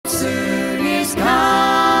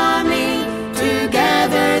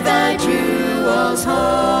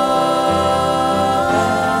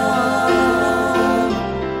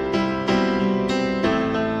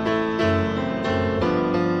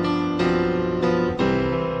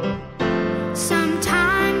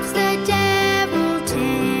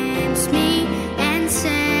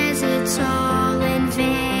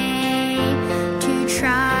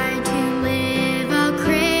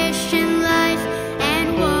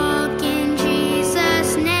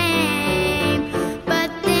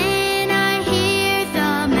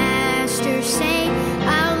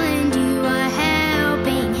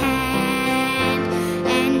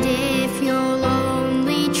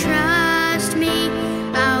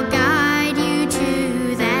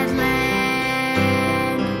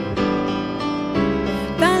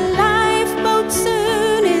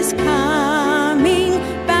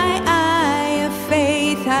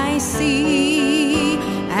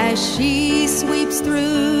as she sweeps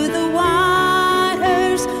through the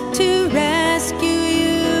waters to rescue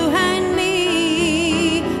you and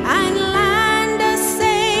me, and land us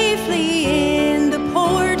safely in the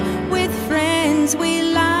port with friends we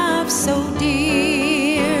love so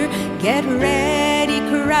dear. Get ready,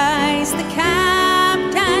 cries the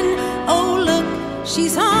captain, oh look,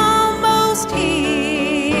 she's almost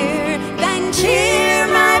here. Then cheer,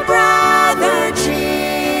 my brother,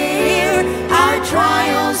 cheer, our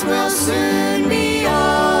trials will soon be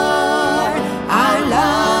o'er. Our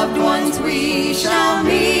loved ones we shall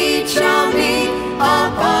meet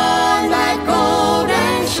upon that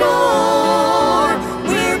golden shore.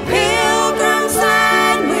 We're pilgrims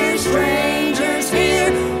and we're strangers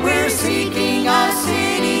here, we're seeking a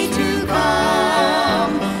city to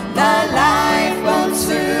come. The lifeboat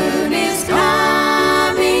soon is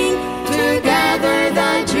coming to gather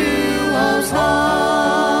the jewels home.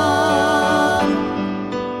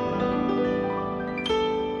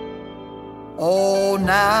 Oh,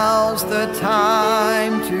 now's the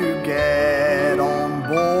time to get on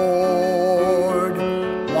board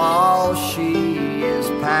while she is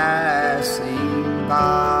passing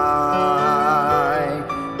by.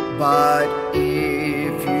 But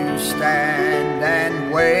if you stand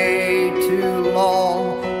and wait too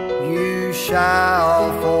long, you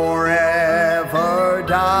shall forever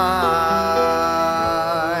die.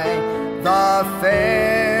 The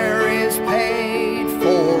fare is paid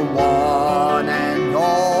for one and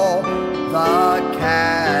all. The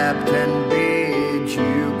captain bids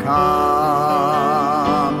you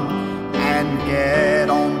come and get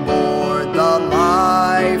on board the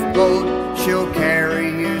lifeboat. She'll carry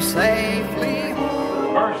you safely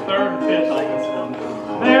home. First, third, and fifth, I guess.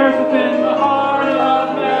 There's within the heart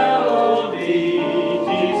of melody,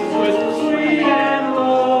 Jesus whispers sweet and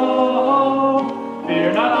low. Fear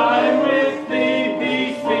not, I am with thee,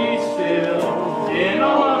 peace be still, in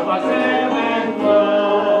all of my ebb and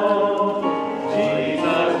flow.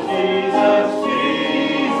 Jesus, Jesus,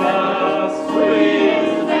 Jesus,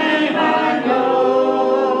 sweetest name I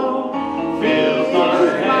know, fills my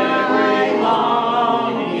every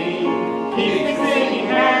longing, keeps me singing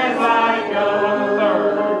as I go.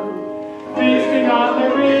 Feasting on the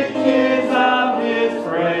riches of His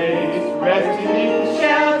praise, resting beneath the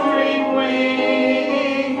sheltering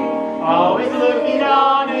wing, always looking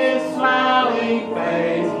on His smiling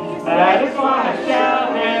face. That is why I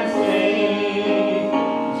shout and sing.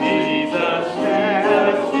 Jesus,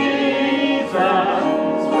 Jesus, Jesus,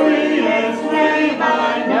 sweetest name I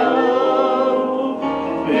know,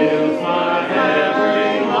 fills my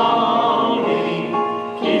every longing,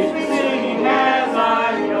 keeps me singing as I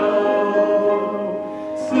go.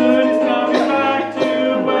 Soon is coming back to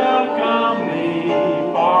welcome me,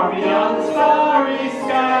 far beyond the starry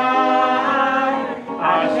sky. I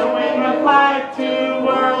shall wing my flight to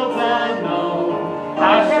worlds unknown, I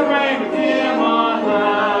shall reign with Him on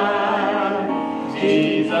high.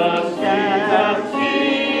 Jesus, Jesus,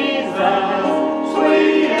 Jesus,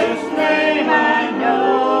 sweetest name I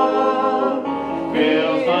know,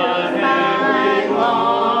 fills my every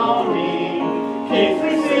longing, keeps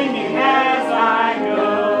me singing as I go.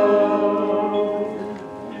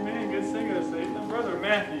 Amen. Good singing this evening. Brother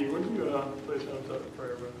Matthew, would you please help us up in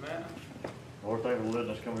prayer, Brother Matt? Lord, thank you for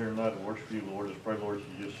letting us come here tonight to worship you, Lord. Just pray, Lord,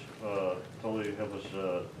 you just totally help us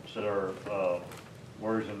set our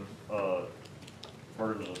worries and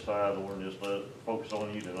burdens aside, Lord, and just let us focus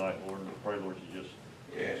on you tonight, Lord. And pray, Lord, you just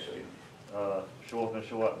show up and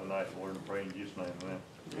show out tonight, Lord, and pray in Jesus' name, amen.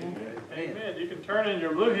 Amen. Amen. You can turn in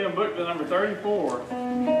your blue hymn book to number 34.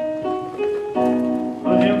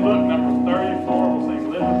 Blue hymn book number 34. We'll sing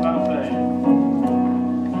Living by Faith.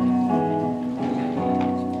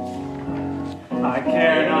 I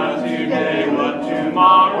care not today what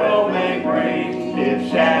tomorrow may bring, if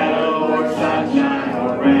shadow or sunshine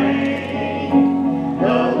or rain.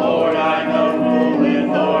 The Lord I know will live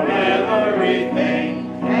for everything,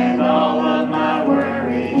 and all of my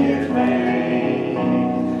worry is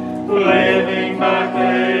vain. Living by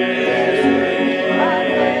faith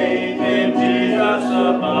in Jesus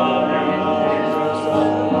above,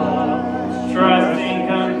 trusting,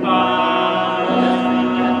 confiding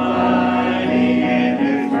in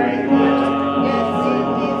His great love.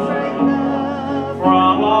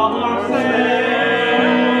 From all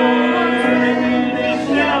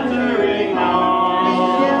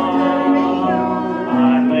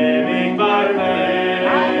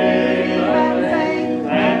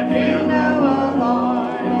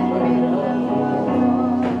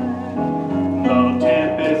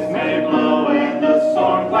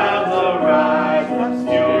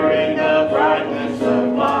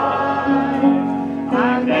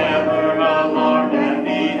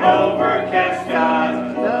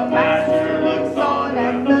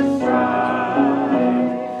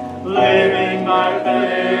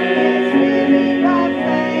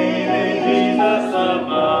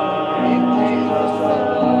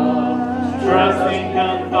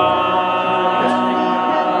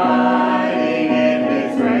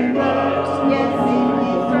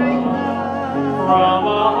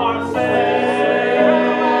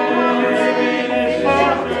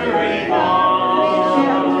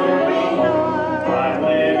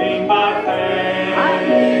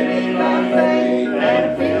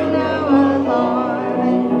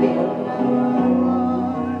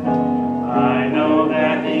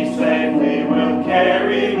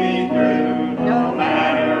carry me through, no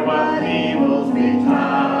matter what evils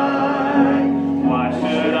betide. Why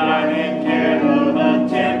should I then care though the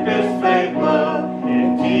tempest may blow,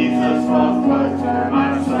 if Jesus walks close to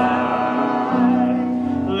my side?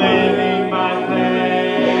 Living by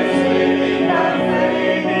faith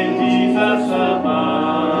in Jesus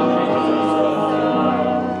above,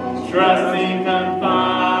 trusting confiding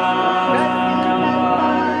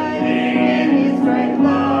in His great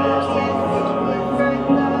love,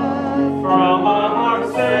 from a heart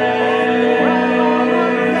saved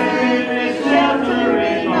in His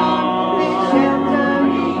sheltering arms.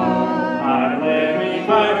 I'm living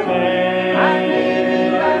by faith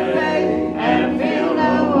and feel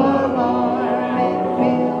no alarm.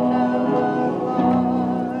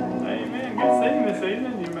 Amen. Good singing this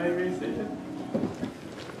evening. You may be seated.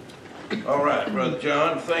 All right, Brother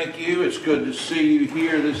John, thank you. It's good to see you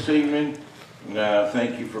here this evening.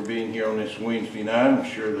 Thank you for being here on this Wednesday night. I'm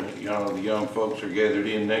sure that the young folks are gathered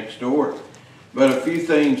in next door. But a few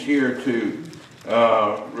things here to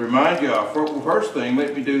remind you of. First thing,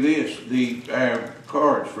 let me do this. Our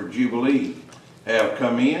cards for Jubilee have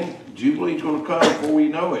come in. Jubilee's going to come before we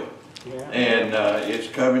know it. And it's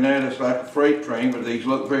coming at us like a freight train, but these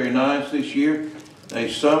look very nice this year.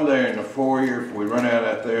 There's some there in the foyer. If we run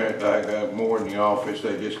out there, I got more in the office.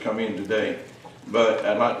 They just come in today. But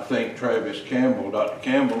I'd like to thank Travis Campbell, Dr.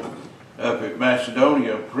 Campbell, up at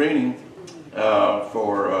Macedonia Printing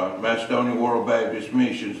for Macedonia World Baptist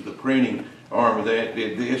Missions. The printing arm of that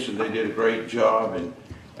did this, and they did a great job, and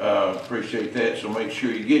appreciate that. So make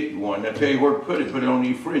sure you get one. I'll tell you where to put it on the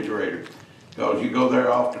refrigerator, because you go there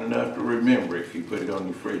often enough to remember if you put it on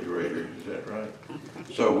the refrigerator. Is that right?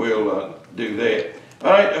 So we'll do that. All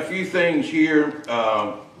right, a few things here.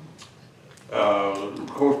 Of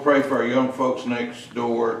course, pray for our young folks next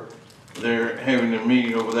door. They're having a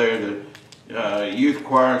meeting over there. The youth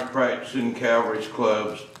choirs practicing, Calvary's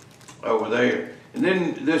clubs over there. And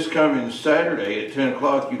then this coming Saturday at 10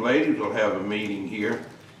 o'clock, you ladies will have a meeting here.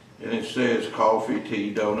 And it says coffee, tea,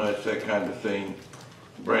 donuts, that kind of thing.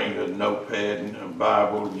 Bring a notepad and a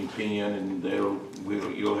Bible and your pen, and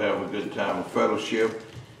you'll have a good time of fellowship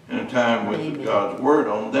and a time with God's Word.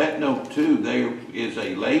 On that note, too, there is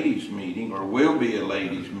a ladies' meeting, or will be a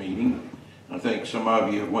ladies' meeting. I think some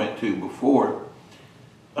of you have went to before.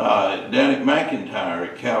 Down at McIntyre,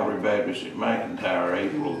 at Calvary Baptist at McIntyre,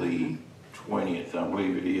 April the 20th, I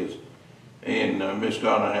believe it is. And Miss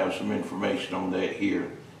Donna has some information on that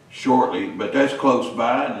here shortly. But that's close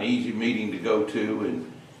by, an easy meeting to go to,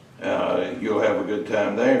 and you'll have a good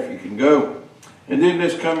time there if you can go. And then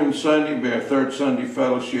this coming Sunday will be our third Sunday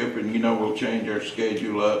fellowship, and we'll change our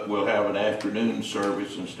schedule up. We'll have an afternoon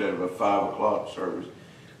service instead of a 5 o'clock service.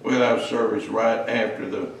 We'll have service right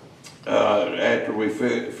after after we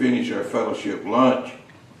finish our fellowship lunch.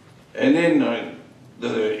 And then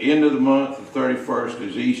the end of the month, the 31st,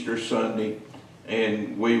 is Easter Sunday,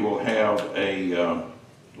 and we will have a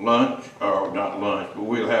lunch, or not lunch, but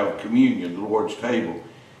we'll have communion, the Lord's table,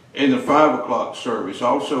 in the 5 o'clock service.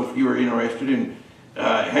 Also, if you're interested in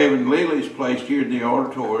having lilies placed here in the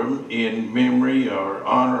auditorium in memory or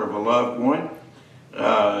honor of a loved one,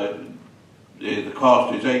 the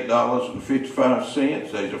cost is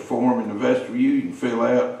 $8.55. There's a form in the vestibule you can fill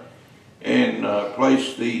out and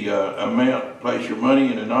place the place your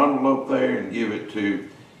money in an envelope there and give it to,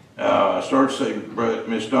 I started to say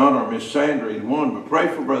Miss Donna or Miss Sandra, either one, but pray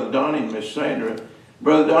for Brother Donnie and Miss Sandra.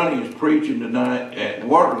 Brother Donnie is preaching tonight at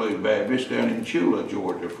Waterloo Baptist down in Chula,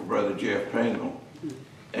 Georgia, for Brother Jeff Pangle.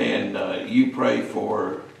 And you pray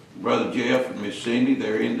for Brother Jeff and Miss Cindy.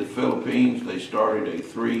 They're in the Philippines. They started a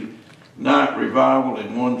 3-night revival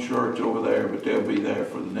in one church over there, but they'll be there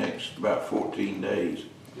for the next about 14 days.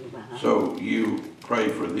 So you pray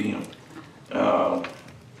for them.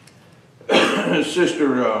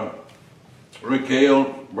 Sister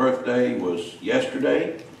Raquel's birthday was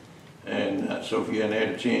yesterday. And so if you hadn't had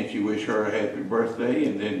a chance, you wish her a happy birthday.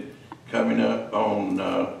 And then coming up on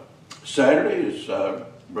Saturday is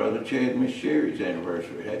Brother Chad and Miss Sherry's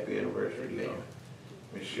anniversary. Happy anniversary,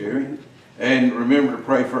 Miss Sherry. And remember to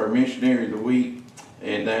pray for our missionary of the week,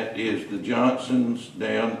 and that is the Johnsons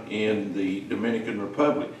down in the Dominican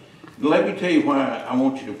Republic. Let me tell you why I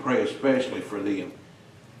want you to pray especially for them.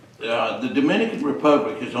 The Dominican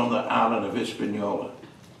Republic is on the island of Hispaniola.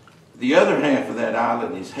 The other half of that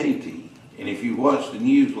island is Haiti. And if you've watched the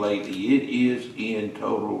news lately, it is in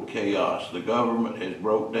total chaos. The government has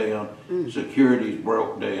broke down, security's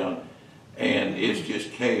broke down, and it's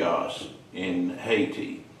just chaos in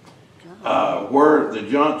Haiti. Where the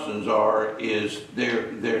Johnsons are is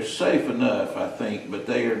they're safe enough, I think, but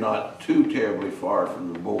they are not too terribly far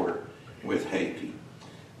from the border with Haiti.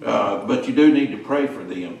 But you do need to pray for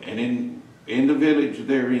them. And in the village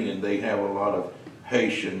they're in, they have a lot of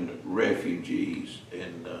Haitian refugees.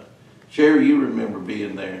 And Sherry, you remember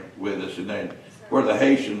being there with us, and then where the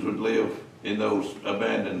Haitians would live in those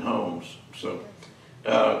abandoned homes. So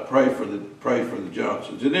pray for the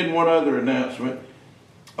Johnsons. And then one other announcement.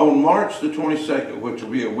 On March the 22nd, which will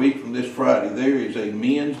be a week from this Friday, there is a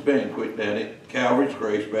men's banquet down at Calvary's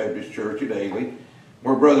Grace Baptist Church at Ailey,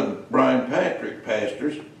 where Brother Brian Patrick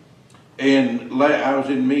pastors. And I was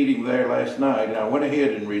in meeting there last night, and I went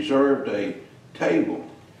ahead and reserved a table.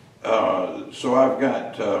 So I've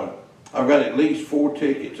got at least 4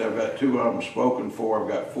 tickets. I've got 2 of them spoken for. I've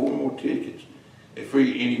got 4 more tickets if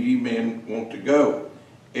any of you men want to go.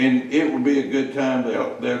 And it will be a good time.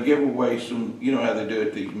 They'll give away some, you know how they do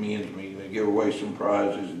at these men's meetings. They give away some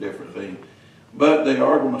prizes and different things. But they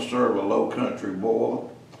are going to serve a low country boil,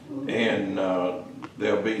 and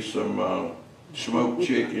there'll be some smoked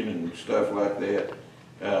chicken and stuff like that.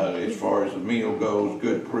 As far as the meal goes,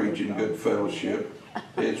 good preaching, good fellowship.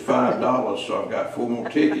 It's $5, so I've got 4 more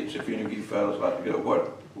tickets if any of you fellas like to go.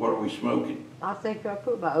 What are we smoking? I think I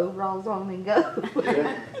put my overalls on and go.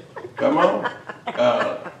 Come on.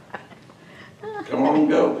 Come on and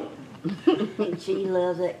go. She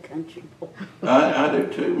loves that country boy. I do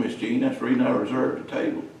too, Miss Jean. That's the reason I reserved the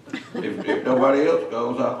table. If nobody else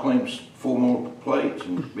goes, I'll claim 4 more plates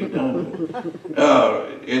and be done.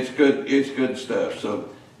 It's good stuff. So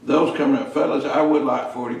those coming up, fellas, I would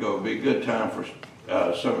like for you to go. It'd be a good time for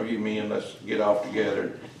some of you men. Let's get off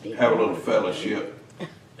together and have a little fellowship.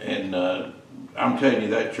 And I'm telling you,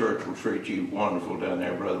 that church will treat you wonderful down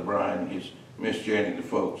there. Brother Brian, his Miss Janet, the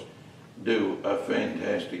folks do a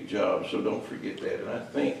fantastic job. So don't forget that. And I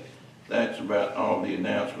think that's about all the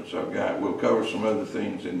announcements I've got. We'll cover some other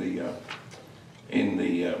things in the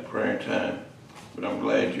prayer time. But I'm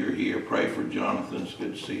glad you're here. Pray for Jonathan. It's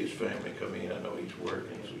good to see his family come in. I know he's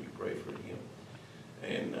working, so you pray for him.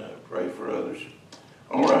 And pray for others.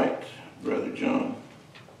 All right, Brother John.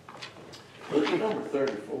 Look at number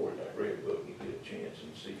 34 in that red book. You get a chance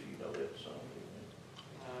and see if you know that song.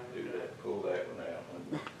 Do that. Pull that one out.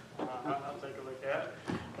 I'll take a look at it.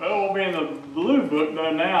 Well, we'll be in the blue book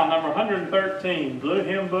though now, number 113. Blue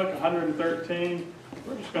hymn book 113.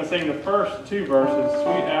 We're just going to sing the first 2 verses,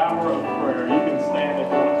 Sweet Hour of Prayer. You can stand if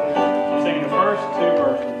you want to. We're singing the first 2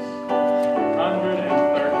 verses. 113.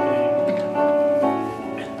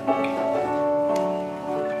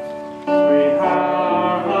 Sweet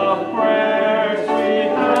hour of prayer,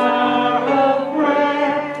 sweet hour of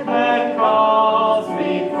prayer, that calls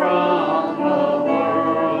me from the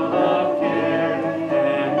world of care,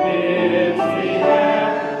 and bids me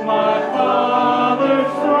at my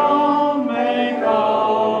Father's throne, make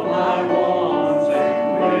all my wants and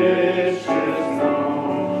wishes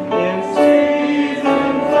known. In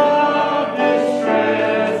seasons of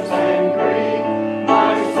distress and grief,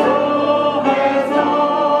 my soul has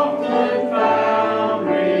often found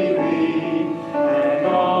relief, and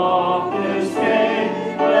oft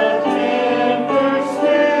escaped the tender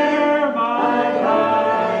snare. My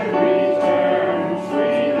life returns,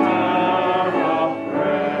 sweet hour of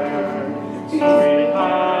prayer, sweet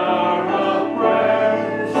hour of prayer,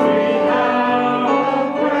 sweet hour of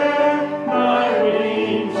prayer. My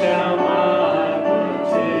wings shall my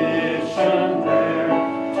petition bear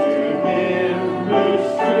to Him whose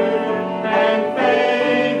truth and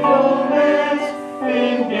faithfulness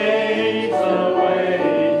engage the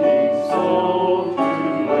waiting soul to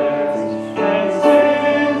bless. And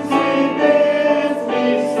since He bids me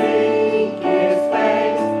seek His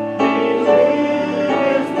face, believe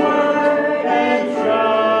His word and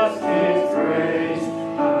trust His grace,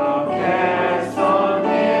 I'll cast on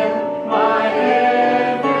Him my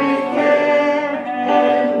every care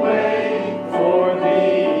and wait for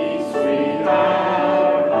Thee, sweet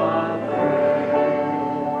hour of prayer.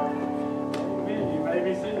 Amen. You may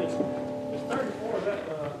be seated. It's 34. Is that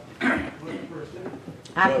looking for a second?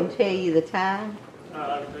 I can tell you the time. I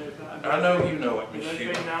know you know it, Miss Do they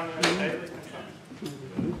Sheila. sing down there at Ailey or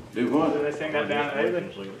something? Do Do what? they sing that down at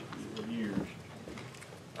Ailey? For years.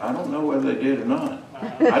 I don't know whether they did or not.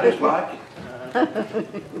 I just like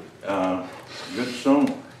it. Good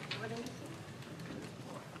song.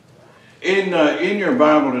 In your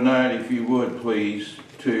Bible tonight, if you would please,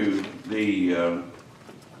 to the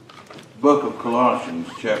book of Colossians,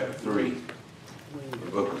 chapter 3. The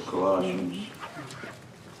book of Colossians.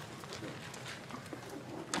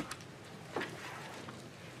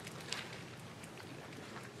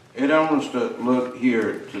 And I want us to look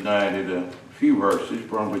here tonight at a few verses,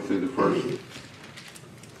 probably through the first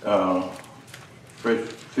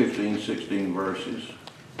 15, 16 verses.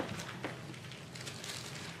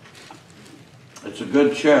 It's a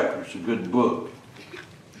good chapter. It's a good book.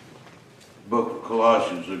 The book of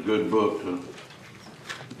Colossians is a good book to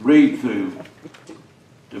read through,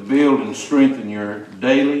 to build and strengthen your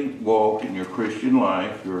daily walk in your Christian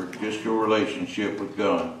life, your relationship with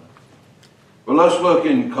God. But let's look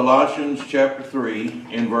in Colossians chapter 3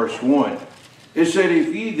 in verse 1. It said,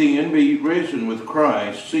 "If ye then be risen with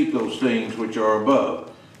Christ, seek those things which are above,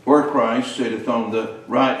 where Christ sitteth on the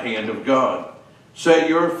right hand of God. Set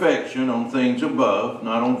your affection on things above,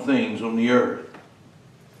 not on things on the earth.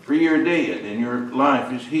 For ye are dead, and your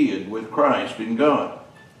life is hid with Christ in God.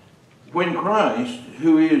 When Christ,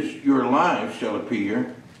 who is your life, shall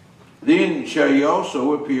appear, then shall ye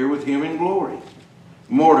also appear with him in glory.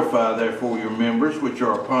 Mortify therefore your members which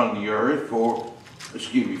are upon the earth for,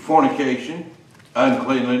 fornication,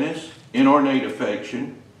 uncleanliness, inordinate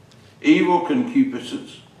affection, evil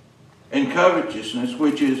concupiscence, and covetousness,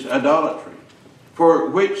 which is idolatry. For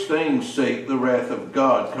which things' sake the wrath of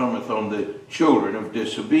God cometh on the children of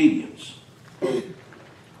disobedience.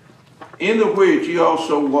 In the which ye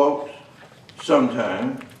also walked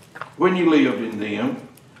sometime, when ye lived in them.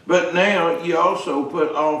 But now ye also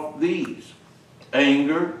put off these: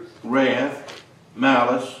 anger, wrath,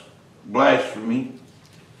 malice, blasphemy,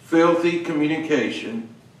 filthy communication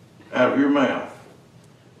out of your mouth.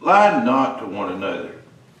 Lie not to one another,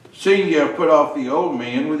 seeing ye have put off the old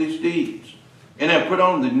man with his deeds, and have put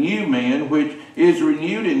on the new man, which is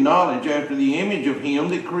renewed in knowledge after the image of him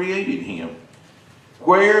that created him,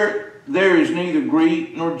 where there is neither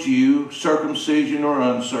Greek nor Jew, circumcision or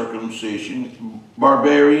uncircumcision,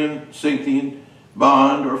 barbarian, Scythian,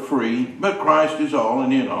 bond or free, but Christ is all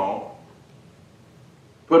and in all.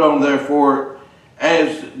 Put on therefore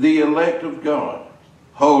as the elect of God,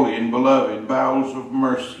 holy and beloved, bowels of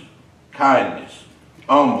mercy, kindness,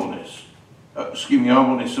 humbleness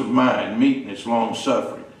of mind, meekness,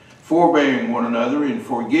 long-suffering, forbearing one another and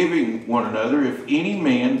forgiving one another. If any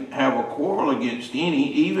man have a quarrel against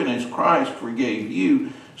any, even as Christ forgave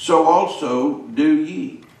you, so also do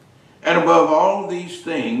ye. And above all these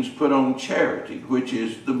things put on charity, which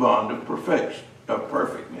is the bond of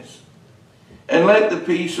perfectness. And let the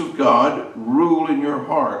peace of God rule in your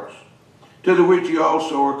hearts, to the which ye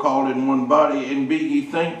also are called in one body, and be ye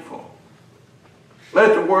thankful.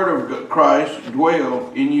 Let the word of Christ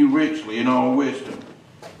dwell in you richly in all wisdom,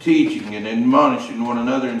 teaching and admonishing one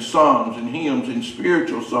another in psalms and hymns and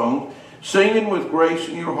spiritual songs, singing with grace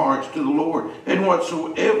in your hearts to the Lord. And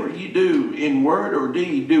whatsoever ye do in word or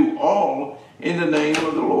deed, do all in the name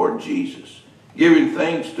of the Lord Jesus, giving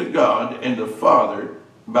thanks to God and the Father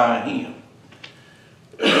by him."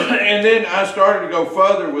 And then I started to go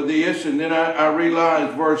further with this, and then I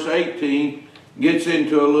realized verse 18 gets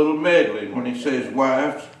into a little meddling when he says,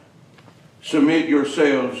 "Wives, submit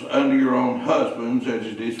yourselves unto your own husbands as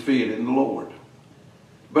it is fit in the Lord."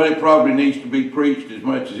 But it probably needs to be preached as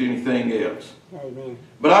much as anything else. Amen.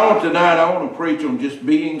 But I want to preach on just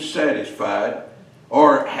being satisfied,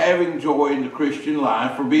 or having joy in the Christian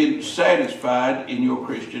life, or being satisfied in your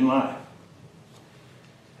Christian life.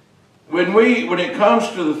 When it comes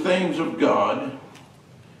to the things of God,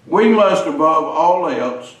 we must above all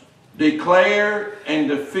else declare and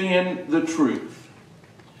defend the truth.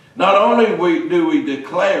 Not only do we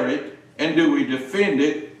declare it and do we defend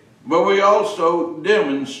it, but we also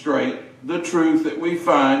demonstrate the truth that we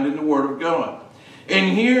find in the Word of God.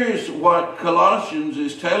 And here's what Colossians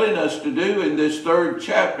is telling us to do in this 3rd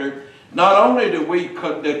chapter. Not only do we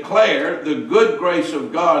declare the good grace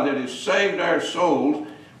of God that has saved our souls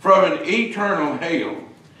from an eternal hell,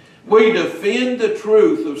 we defend the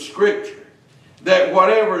truth of Scripture, that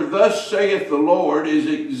whatever thus saith the Lord is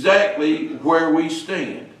exactly where we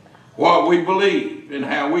stand, what we believe, and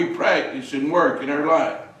how we practice and work in our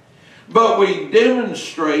life. But we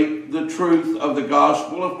demonstrate the truth of the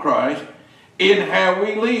gospel of Christ in how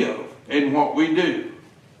we live and what we do.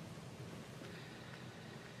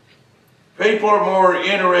 People are more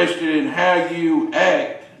interested in how you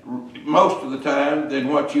act most of the time than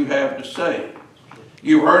what you have to say.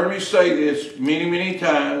 You've heard me say this many, many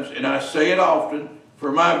times, and I say it often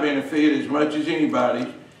for my benefit as much as anybody's.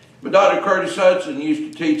 But Dr. Curtis Hudson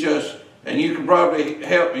used to teach us, and you can probably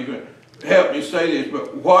help me say this,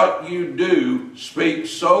 but what you do speaks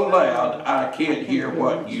so loud I can't hear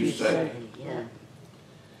what you say. Yeah.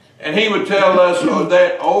 And he would tell us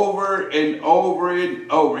that over and over and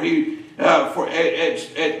over.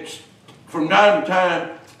 From time to time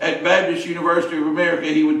at Baptist University of America,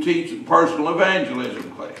 he would teach a personal evangelism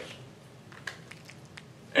class.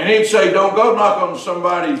 And he'd say, don't go knock on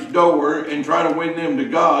somebody's door and try to win them to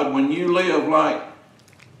God when you live like,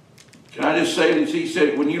 can I just say this? He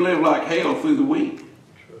said, when you live like hell through the week.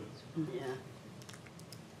 Yeah.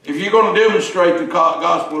 If you're going to demonstrate the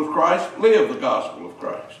gospel of Christ, live the gospel of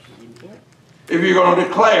Christ. If you're going to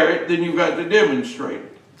declare it, then you've got to demonstrate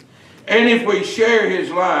it. And if we share his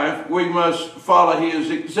life, we must follow his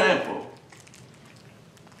example.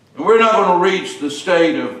 And we're not going to reach the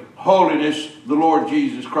state of holiness the Lord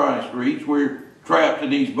Jesus Christ reached. We're trapped in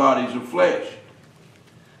these bodies of flesh.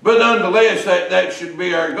 But nonetheless, that should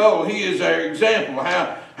be our goal. He is our example.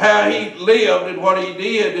 How he lived and what he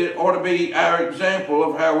did, it ought to be our example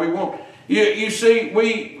of how we want. You see,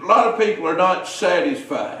 a lot of people are not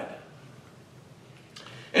satisfied.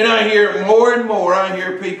 And I hear more and more, I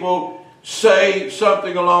hear people say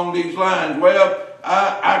something along these lines. Well,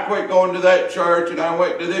 I quit going to that church and I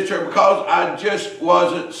went to this church because I just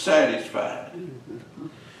wasn't satisfied.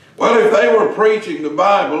 Well, if they were preaching the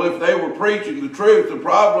Bible, if they were preaching the truth, the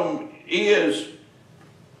problem is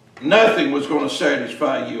nothing was going to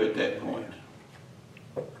satisfy you at that point.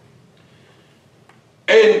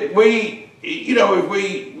 And if we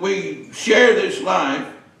share this life,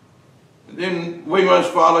 then we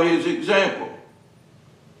must follow his example.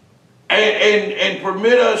 And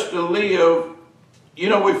permit us to live,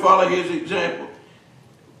 we follow his example.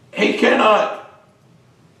 He cannot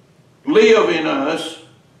live in us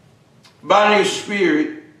by his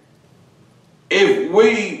Spirit if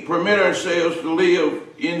we permit ourselves to live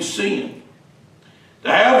in sin.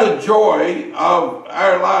 To have the joy of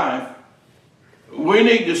our life, we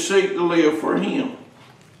need to seek to live for him.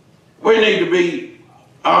 We need to be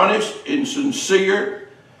honest and sincere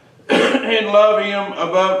and love him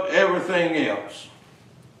above everything else.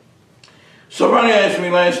 Somebody asked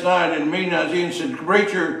me last night in a meeting I was in, said,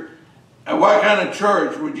 "Preacher, what kind of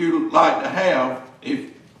church would you like to have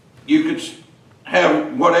if you could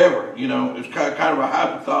have whatever?" It's kind of a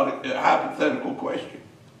hypothetical question.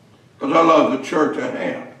 Because I love the church I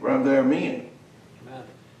have, right there, men.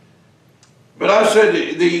 But I said,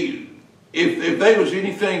 if there was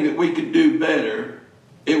anything that we could do better,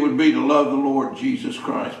 it would be to love the Lord Jesus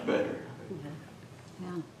Christ better.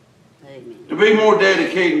 Amen. To be more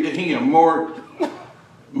dedicated to him,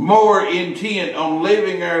 more intent on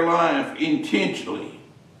living our life intentionally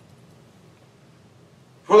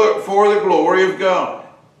for the glory of God.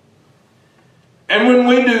 And when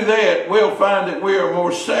we do that, we'll find that we are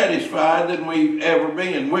more satisfied than we've ever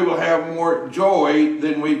been. We will have more joy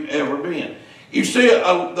than we've ever been. You see,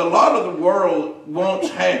 a lot of the world wants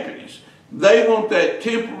happiness. They want that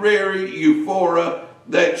temporary euphoria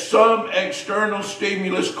that some external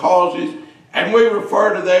stimulus causes, and we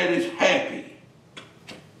refer to that as happy.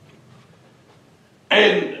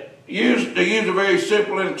 And to use a very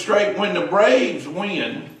simple and straight, when the Braves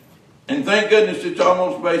win, and thank goodness it's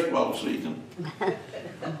almost baseball season,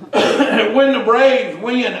 when the Braves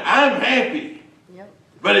win, I'm happy. Yep.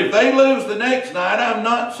 But if they lose the next night, I'm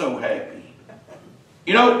not so happy.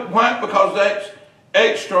 You know why? Because that's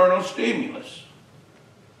external stimulus.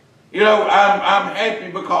 I'm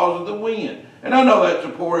happy because of the win. And I know that's a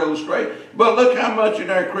poor illustration, but look how much in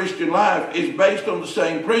our Christian life is based on the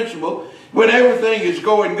same principle. When everything is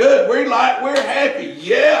going good, we're happy,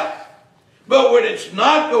 yeah. But when it's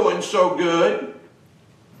not going so good,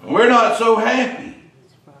 we're not so happy.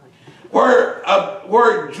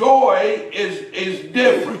 Where joy is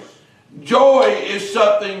different. Joy is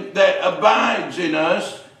something that abides in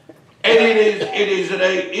us, and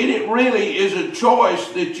it really is a choice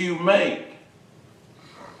that you make.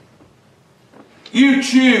 You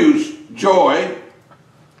choose joy.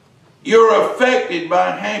 You're affected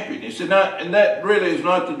by happiness, and that really is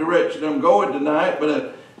not the direction I'm going tonight.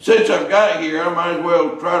 But since I've got here, I might as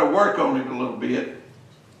well try to work on it a little bit.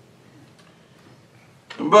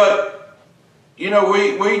 But He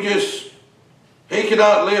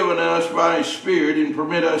cannot live in us by His Spirit and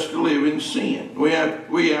permit us to live in sin. We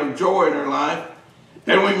have joy in our life,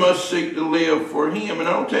 and we must seek to live for Him. And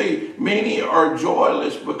I'll tell you, many are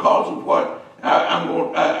joyless because of what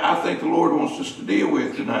I think the Lord wants us to deal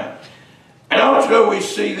with tonight. And also we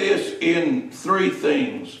see this in three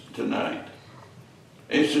things tonight.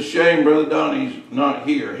 It's a shame Brother Donnie's not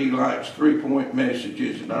here. He likes 3-point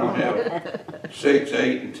messages, and I don't have 6,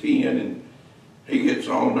 8, and 10, and he gets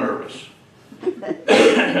all nervous.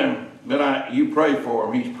 But you pray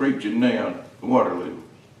for him. He's preaching now at Waterloo.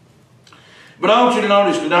 But I want you to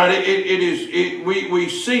notice tonight, we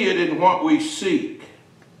see it in what we seek.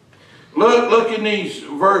 Look in these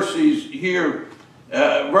verses here,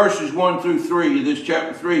 verses 1 through 3 of this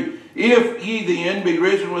chapter 3. If ye then be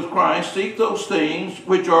risen with Christ, seek those things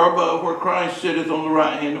which are above, where Christ sitteth on the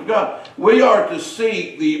right hand of God. We are to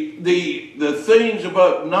seek the things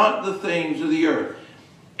above, not the things of the earth.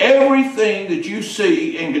 Everything that you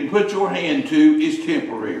see and can put your hand to is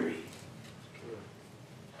temporary.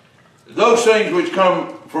 Those things which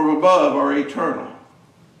come from above are eternal.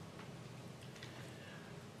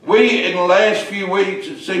 We, in the last few weeks,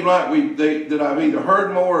 it seemed like that I've either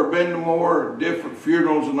heard more or been to more different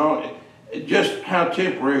funerals and all, just how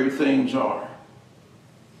temporary things are.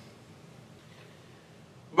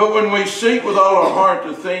 But when we seek with all our heart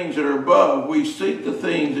the things that are above, we seek the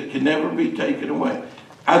things that can never be taken away.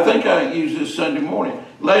 I think I used this Sunday morning.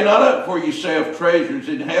 Lay not up for yourself treasures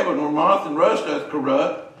in heaven where moth and rust doth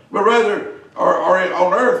corrupt, but rather, or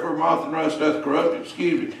on earth where moth and rust doth corrupt,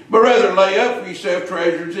 but rather lay up for yourself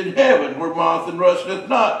treasures in heaven where moth and rust doth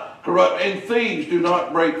not corrupt, and thieves do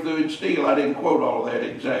not break through and steal. I didn't quote all that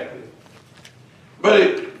exactly.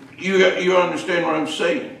 But you understand what I'm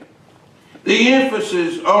saying. The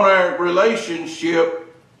emphasis on our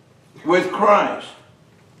relationship with Christ.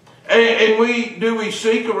 And do we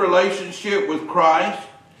seek a relationship with Christ?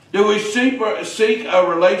 Do we seek a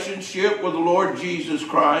relationship with the Lord Jesus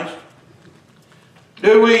Christ?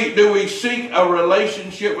 Do we seek a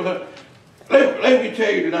relationship with Him? Let me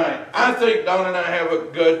tell you tonight, I think Donna and I have a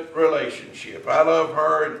good relationship. I love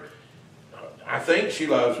her, and I think she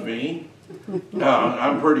loves me.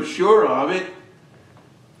 I'm pretty sure of it.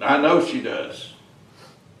 I know she does.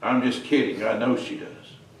 I'm just kidding. I know she does.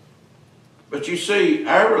 But you see,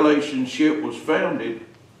 our relationship was founded,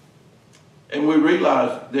 and we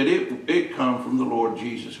realized that it come from the Lord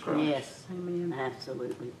Jesus Christ. Yes, amen.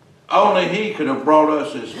 Absolutely. Only He could have brought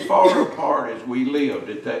us as far apart as we lived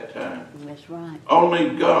at that time. That's right.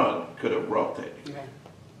 Only God could have brought that. Yeah.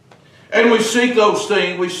 And we seek those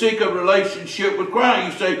things. We seek a relationship with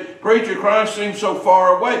Christ. You say, preacher, Christ seems so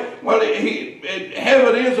far away. Well,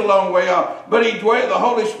 heaven is a long way off. But the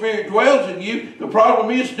Holy Spirit dwells in you. The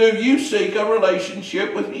problem is, do you seek a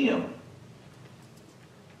relationship with Him?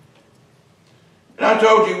 And I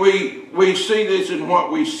told you, we see this in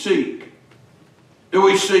what we seek. Do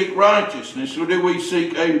we seek righteousness, or do we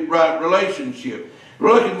seek a right relationship?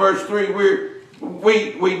 Look in verse 3.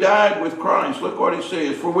 We died with Christ. Look what it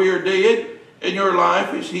says. For we are dead, and your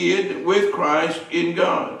life is hid with Christ in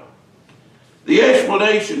God. The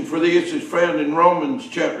explanation for this is found in Romans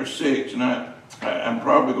chapter 6. And I'm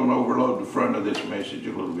probably going to overload the front of this message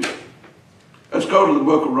a little bit. Let's go to the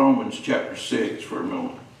book of Romans chapter 6 for a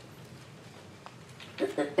moment.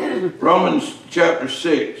 Romans chapter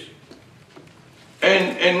 6.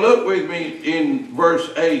 And look with me in verse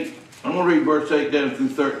 8. I'm going to read verse 8 down through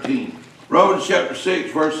 13. Romans chapter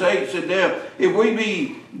 6, verse 8 said, now, if we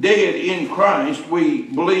be dead in Christ, we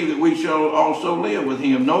believe that we shall also live with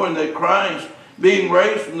Him, knowing that Christ, being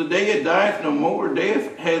raised from the dead, dieth no more.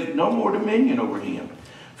 Death hath no more dominion over Him.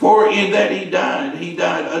 For in that He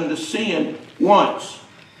died unto sin once.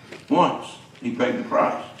 Once. He paid the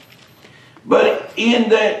price. But in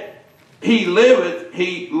that He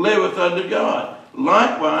liveth unto God.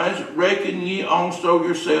 Likewise, reckon ye also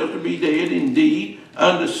yourselves to be dead indeed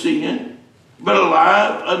unto sin, but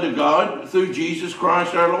alive unto God through Jesus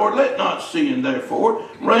Christ our Lord. Let not sin, therefore,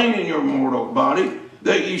 reign in your mortal body,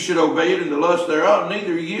 that ye should obey it in the lust thereof.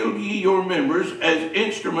 Neither yield ye your members as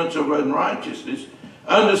instruments of unrighteousness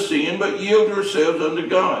unto sin, but yield yourselves unto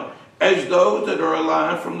God, as those that are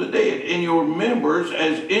alive from the dead, and your members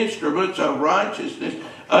as instruments of righteousness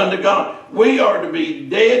unto God. We are to be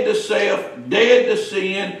dead to self, dead to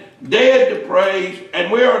sin, dead to praise, and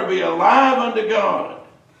we are to be alive unto God.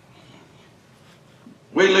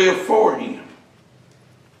 We live for Him.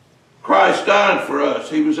 Christ died for us.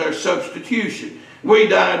 He was our substitution. We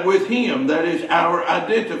died with Him. That is our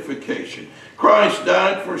identification. Christ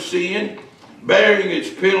died for sin, bearing its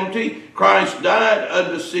penalty. Christ died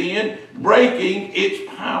unto sin, breaking its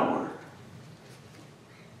power.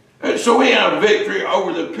 So we have victory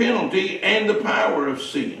over the penalty and the power of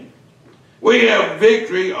sin. We have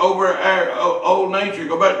victory over our old nature.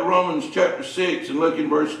 Go back to Romans chapter 6 and look in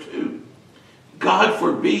verse 2. God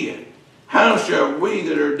forbid, how shall we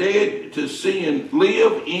that are dead to sin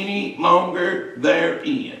live any longer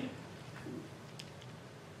therein?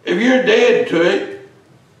 If you're dead to it,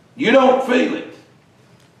 you don't feel it.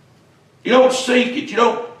 You don't seek it. You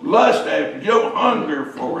don't lust after it. You don't hunger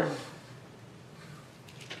for it.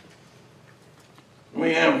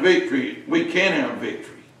 We have victory. We can have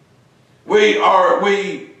victory. We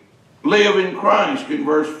live in Christ in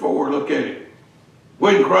verse 4. Look at it.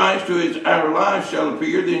 When Christ, who is our life, shall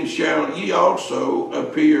appear, then shall ye also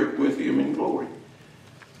appear with Him in glory.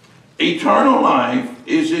 Eternal life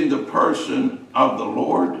is in the person of the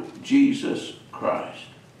Lord Jesus Christ.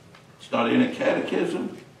 It's not in a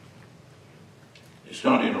catechism. It's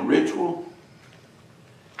not in a ritual.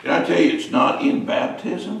 Can I tell you, it's not in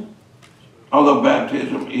baptism? Although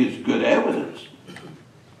baptism is good evidence.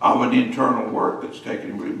 of an internal work that's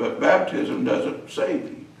taking root. But baptism doesn't save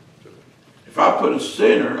you. If I put a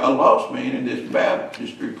sinner, a lost man, in this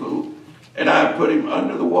baptistry pool, and I put him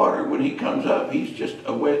under the water, when he comes up, he's just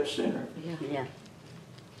a wet sinner. Yeah.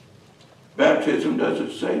 Baptism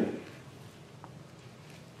doesn't save you.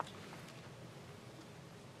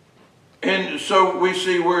 And so we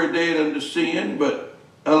see we're dead unto sin, but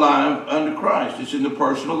alive unto Christ. It's in the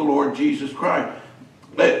person of the Lord Jesus Christ.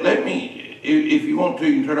 Let me, if you want to,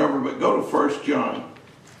 you can turn over, but go to 1 John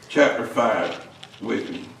chapter 5 with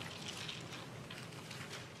me.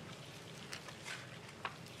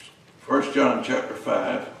 1 John chapter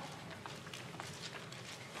 5.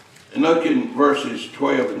 And look in verses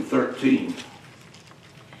 12 and 13.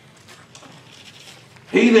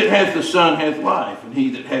 He that hath the Son hath life, and he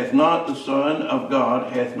that hath not the Son of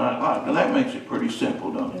God hath not life. Now that makes it pretty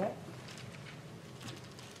simple, don't it?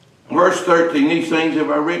 Verse 13, these things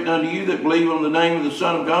have I written unto you that believe on the name of the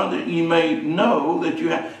Son of God, that ye may know that you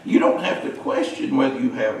have. You don't have to question whether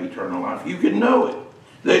you have eternal life. You can know it.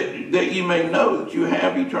 That you may know that you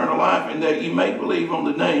have eternal life, and that you may believe on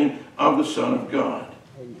the name of the Son of God.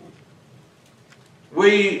 Amen.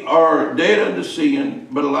 We are dead unto sin,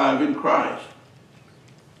 but alive in Christ.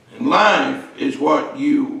 And life is what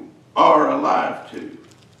you are alive to.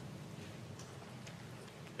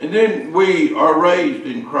 And then we are raised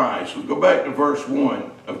in Christ. We go back to verse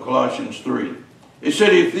 1 of Colossians 3. It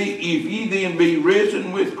said, if ye then be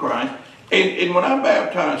risen with Christ. And when I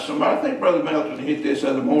baptize somebody, I think Brother Melton hit this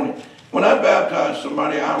other morning. When I baptize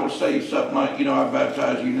somebody, I will say something like, I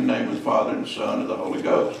baptize you in the name of the Father and the Son and the Holy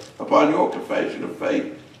Ghost, upon your confession of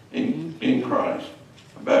faith in Christ.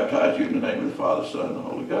 I baptize you in the name of the Father, Son, and the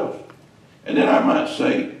Holy Ghost. And then I might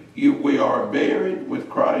say, we are buried with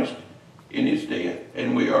Christ in his death,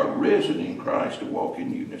 and we are risen in Christ to walk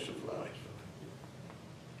in newness of life.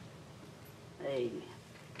 Amen.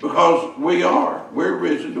 Because we're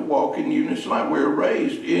risen to walk in newness of life. We're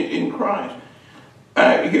raised in Christ.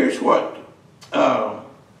 Here's what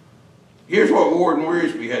Warden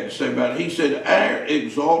Wiersbe had to say about it. He said, our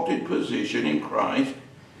exalted position in Christ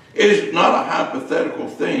is not a hypothetical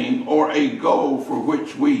thing or a goal for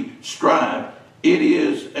which we strive. It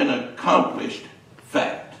is an accomplished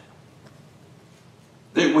fact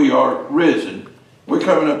that we are risen. We're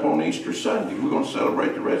coming up on Easter Sunday. We're going to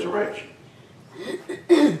celebrate the resurrection.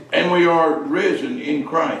 And we are risen in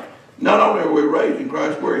Christ. Not only are we raised in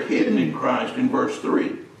Christ, we're hidden in Christ in verse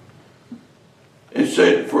 3. It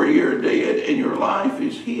said, for you're dead and your life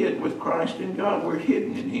is hid with Christ in God. We're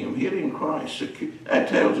hidden in him, hid in Christ. That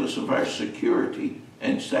tells us of our security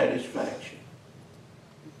and satisfaction.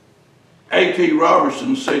 A.T.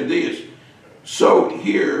 Robertson said this, so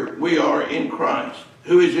here we are in Christ,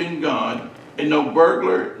 who is in God, and no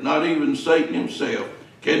burglar, not even Satan himself,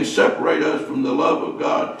 can separate us from the love of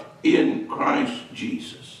God in Christ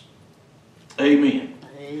Jesus. Amen.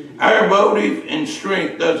 Amen. Our motive and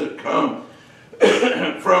strength doesn't come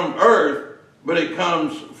from earth, but it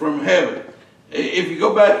comes from heaven. If you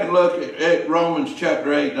go back and look at Romans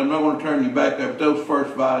chapter 8, I'm not going to turn you back there, but those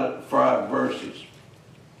first five verses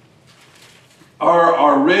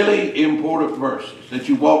are really important verses, that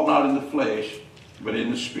you walk not in the flesh, but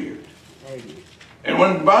in the Spirit. Amen. And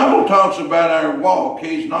when the Bible talks about our walk,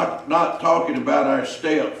 he's not talking about our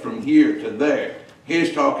step from here to there.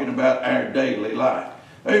 He's talking about our daily life.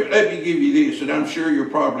 Let me give you this, and I'm sure you're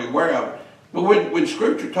probably aware of it. But when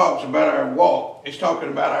Scripture talks about our walk, it's talking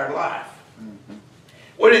about our life. Mm-hmm.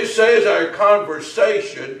 When it says our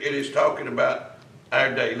conversation, it is talking about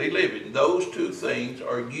our daily living. Those two things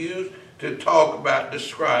are used to talk about,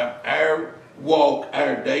 describe our walk,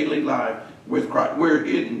 our daily life with Christ. We're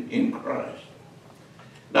hidden in Christ.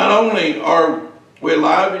 Not only are we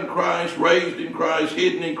alive in Christ, raised in Christ,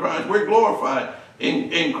 hidden in Christ, we're glorified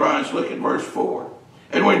in Christ. Look at verse 4.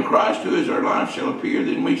 And when Christ, who is our life, shall appear,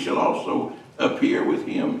 then we shall also appear with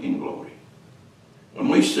him in glory. When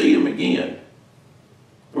we see him again,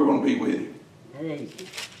 we're going to be with him. Amen.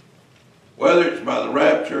 Whether it's by the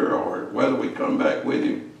rapture or whether we come back with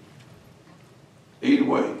him, either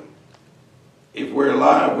way. If we're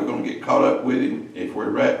alive, we're going to get caught up with him. If we're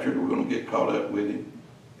raptured, we're going to get caught up with him.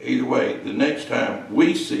 Either way, the next time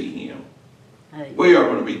we see him, Amen. we are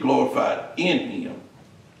going to be glorified in him.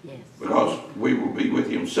 Yes. Because we will be with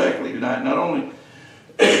him. Secondly, tonight, not only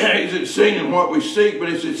is it seen in what we seek, but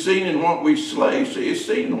is it seen in what we slay. See, it's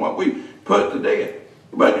seen in what we put to death.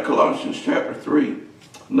 Go back to Colossians chapter 3.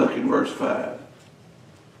 Look in verse 5.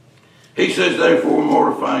 He says, therefore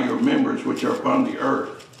mortify your members which are upon the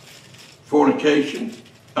earth. Fornication,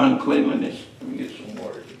 uncleanliness. Let me get some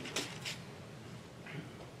water.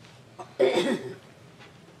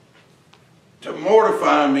 To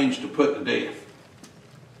mortify means to put to death.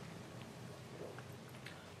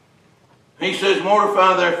 He says,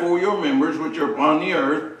 mortify therefore your members which are upon the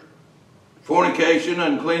earth, fornication,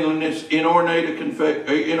 uncleanliness, inordinate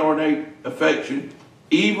affection,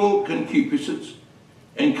 evil concupiscence,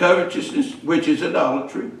 and covetousness, which is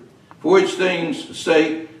idolatry, for which things'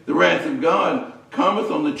 sake the wrath of God cometh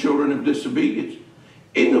on the children of disobedience,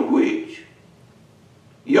 in the which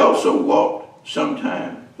ye also walked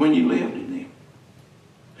sometime when ye lived in them.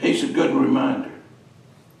 He's a good reminder.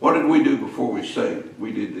 What did we do before we saved?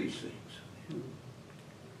 We did these things.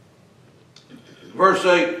 Verse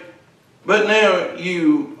 8, but now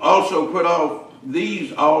you also put off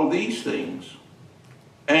all these things,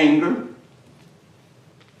 anger,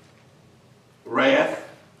 wrath,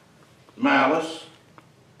 malice,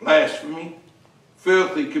 blasphemy,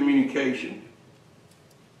 filthy communication.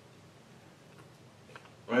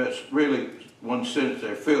 Well, that's really one sentence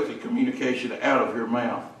there, filthy communication out of your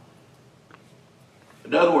mouth.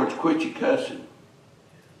 In other words, quit your cussing.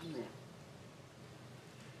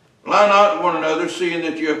 Lie not to one another, seeing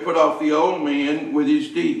that you have put off the old man with his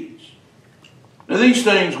deeds. Now these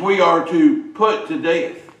things we are to put to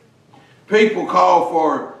death. People call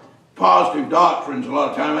for positive doctrines a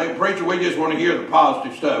lot of time. Hey, preacher, we just want to hear the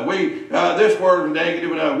positive stuff. This word is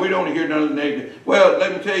negative, and we don't hear none of the negative. Well,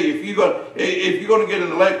 let me tell you, if you're going to get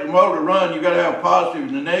an electric motor to run, you've got to have a positive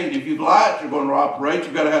and a negative. If your lights are going to operate,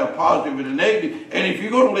 you've got to have a positive and a negative. And if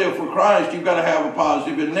you're going to live for Christ, you've got to have a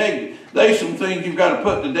positive and a negative. There's some things you've got to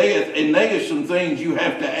put to death, and there's some things you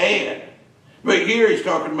have to add. But here he's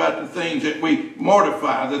talking about the things that we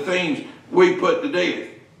mortify, the things we put to death.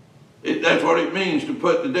 That's what it means to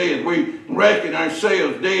put to death. We reckon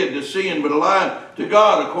ourselves dead to sin, but alive to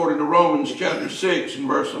God, according to Romans chapter 6 and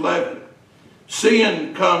verse 11.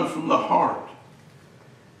 Sin comes from the heart,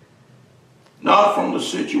 not from the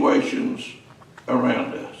situations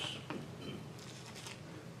around us.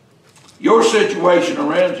 Your situation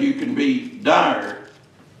around you can be dire,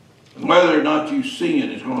 and whether or not you sin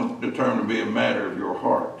is going to determine to be a matter of your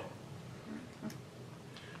heart.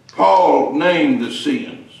 Paul named the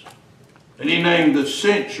sins. And he named the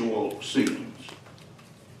sensual sins.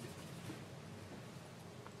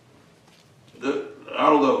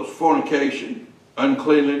 All those, fornication,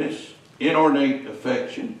 uncleanliness, inordinate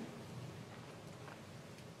affection,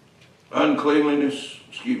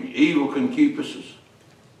 evil concupiscence,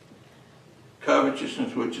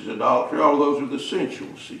 covetousness, which is idolatry. All those are the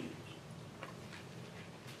sensual sins.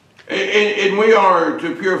 And we are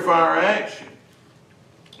to purify our action.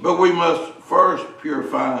 But we must first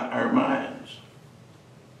purify our minds.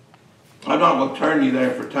 I'm not going to turn you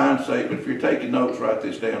there for time's sake, but if you're taking notes, write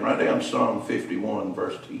this down. Write down Psalm 51,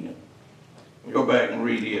 verse 10. Go back and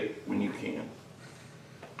read it when you can.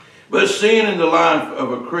 But sin in the life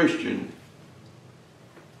of a Christian,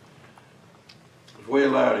 if we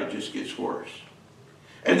allow it, it just gets worse.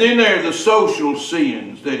 And then there are the social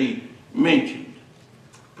sins that he mentioned.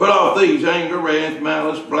 Put off these, anger, wrath,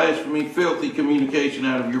 malice, blasphemy, filthy communication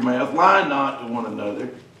out of your mouth. Lie not to one another.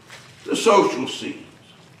 The social sins.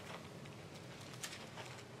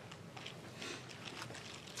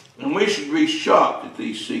 And we should be shocked at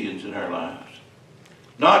these sins in our lives.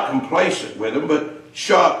 Not complacent with them, but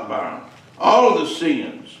shocked by them. All of the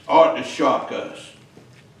sins ought to shock us.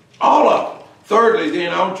 All of them. Thirdly,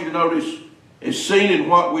 then, I want you to notice, is seen in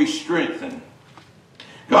what we strengthen.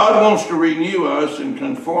 God wants to renew us and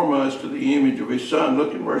conform us to the image of his Son.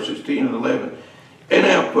 Look in verses 10 and 11. And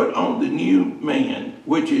now put on the new man,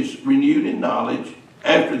 which is renewed in knowledge,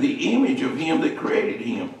 after the image of him that created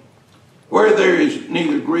him, where there is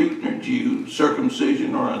neither Greek nor Jew,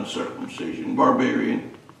 circumcision nor uncircumcision,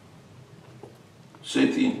 barbarian,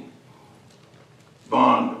 Scythian,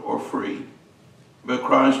 bond or free, but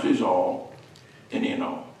Christ is all and in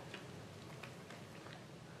all.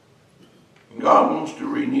 God wants to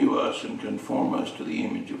renew us and conform us to the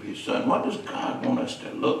image of his Son. What does God want us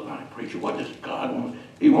to look like, preacher? What does God want?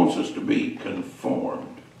 He wants us to be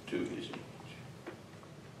conformed to his image.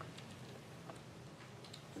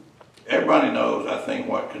 Everybody knows, I think,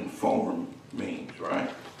 what conform means,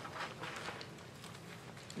 right?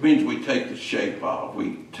 It means we take the shape off.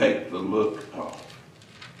 We take the look off.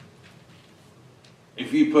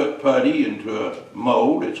 If you put putty into a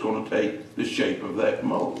mold, it's going to take the shape of that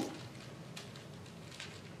mold.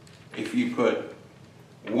 If you put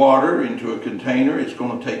water into a container, it's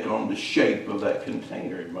going to take on the shape of that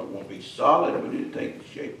container. It won't be solid, but it'll take the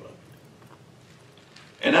shape of it.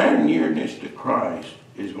 And our nearness to Christ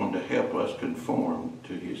is going to help us conform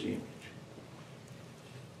to his image.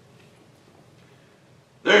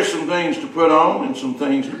 There's some things to put on and some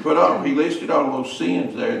things to put off. He listed all those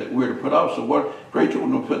sins there that we're to put off. So what, preacher,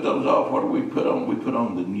 when we put those off, what do we put on? We put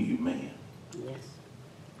on the new man. Yes.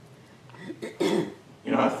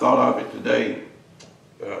 You know, I thought of it today.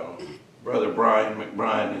 Brother Brian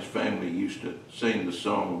McBride and his family used to sing the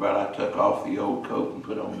song about I took off the old coat and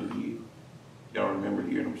put on the new. Y'all remember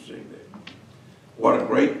hearing them sing that? What a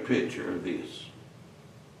great picture of this.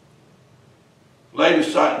 Laid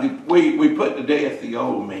aside, we put to death the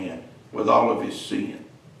old man with all of his sin.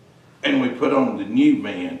 And we put on the new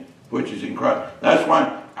man, which is in Christ. That's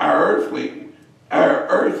why our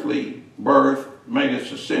earthly birth made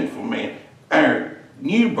us a sinful man. Our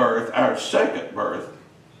new birth, our second birth,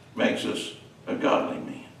 makes us a godly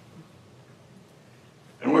man.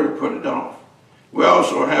 And we're to put it off. We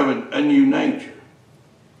also have a new nature.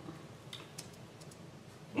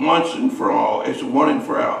 Once and for all, it's a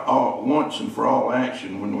once and for all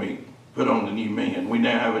action when we put on the new man. We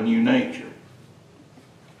now have a new nature.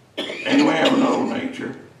 And we have an old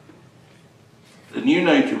nature. The new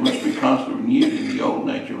nature must be constantly renewed, and the old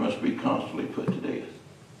nature must be constantly put to death.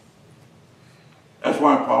 That's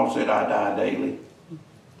why Paul said, I die daily.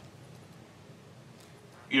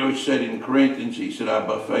 You know, he said in Corinthians, he said, I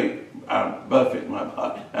buffet my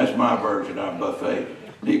body. That's my version, I buffet.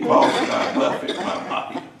 Paul said, I buffet my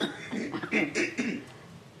body.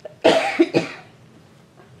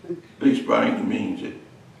 This by any means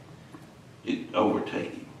it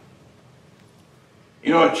overtaking.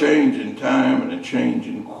 You know, a change in time and a change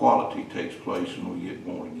in quality takes place when we get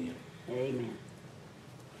born again. Amen.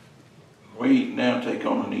 We now take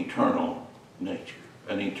on an eternal nature,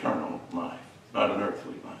 an eternal life, not an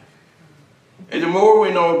earthly life. And the more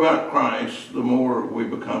we know about Christ, the more we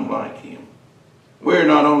become like him. We're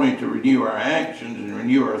not only to renew our actions and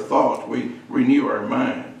renew our thoughts, we renew our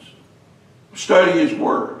minds. Study his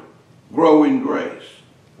word, grow in grace,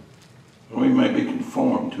 and we may be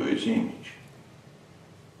conformed to his image.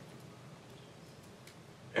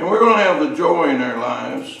 And we're going to have the joy in our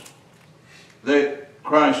lives that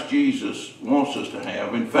Christ Jesus wants us to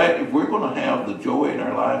have. In fact, if we're going to have the joy in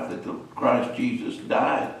our life that Christ Jesus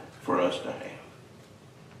died for us to have,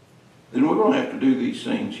 then we're going to have to do these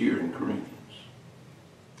things here in Corinthians.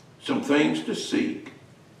 Some things to seek,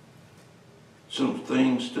 some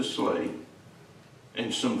things to slay,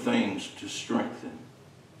 and some things to strengthen.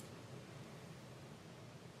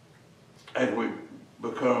 As we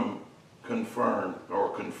become confirmed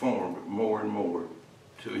or conformed more and more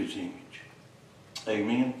to his image.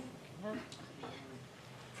 Amen.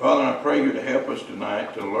 Father, I pray you to help us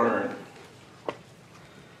tonight to learn,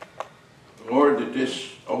 Lord, that this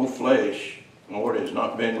old flesh, Lord, has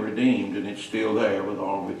not been redeemed and it's still there with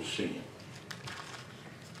all of its sin.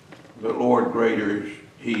 But Lord, greater is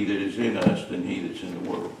he that is in us than he that's in the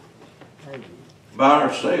world. By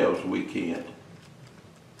ourselves we can't.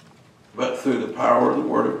 But through the power of the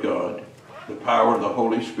Word of God, the power of the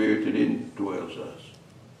Holy Spirit that indwells us,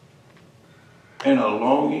 and a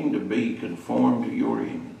longing to be conformed to your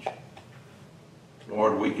image,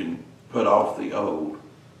 Lord, we can put off the old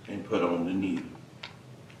and put on the new.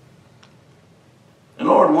 And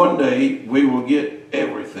Lord, one day we will get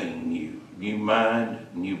everything new. New mind,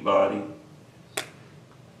 new body.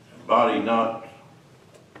 A body not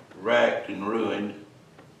racked and ruined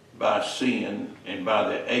by sin and by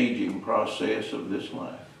the aging process of this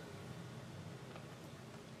life.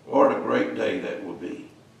 What a great day that will be.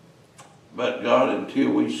 But God,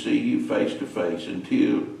 until we see you face to face,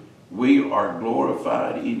 until we are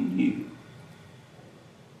glorified in you,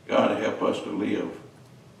 God, help us to live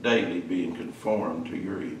daily being conformed to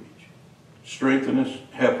your image. Strengthen us,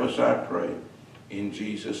 help us, I pray, in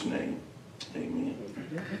Jesus' name. Amen.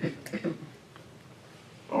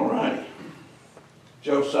 All righty.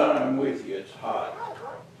 Josiah, I'm with you. It's hot.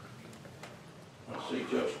 I see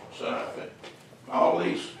Josiah. All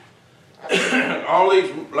these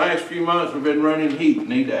last few months we've been running heat,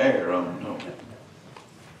 need the air on, don't we?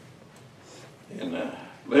 And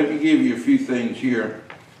let me give you a few things here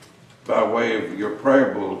by way of your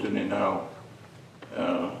prayer bulletin, and I'll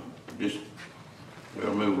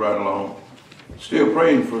we'll move right along. Still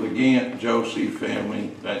praying for the Gant Josie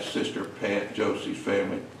family. That's Sister Pat Josie's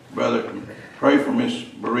family. Brother, pray for Miss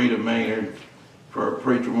Berita Maynard, for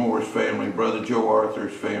Preacher Moore's family, Brother Joe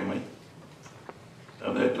Arthur's family,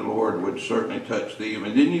 that the Lord would certainly touch them.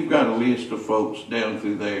 And then you've got a list of folks down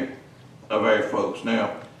through there, of our folks.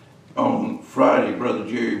 Now, on Friday, Brother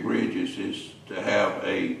Jerry Bridges is to have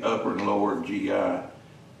a upper and lower GI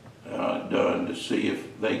done to see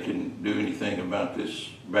if they can do anything about this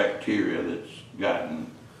bacteria that's gotten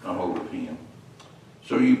a hold of him.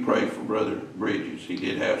 So you pray for Brother Bridges. He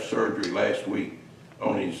did have surgery last week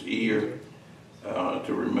on his ear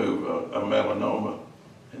to remove a melanoma.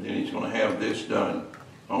 And then he's going to have this done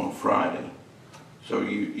on Friday. So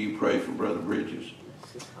you pray for Brother Bridges.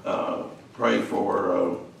 Pray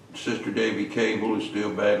for Sister Debbie Cable, who's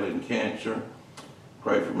still battling cancer.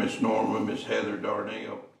 Pray for Miss Norma, Miss Heather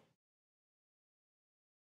Darnell.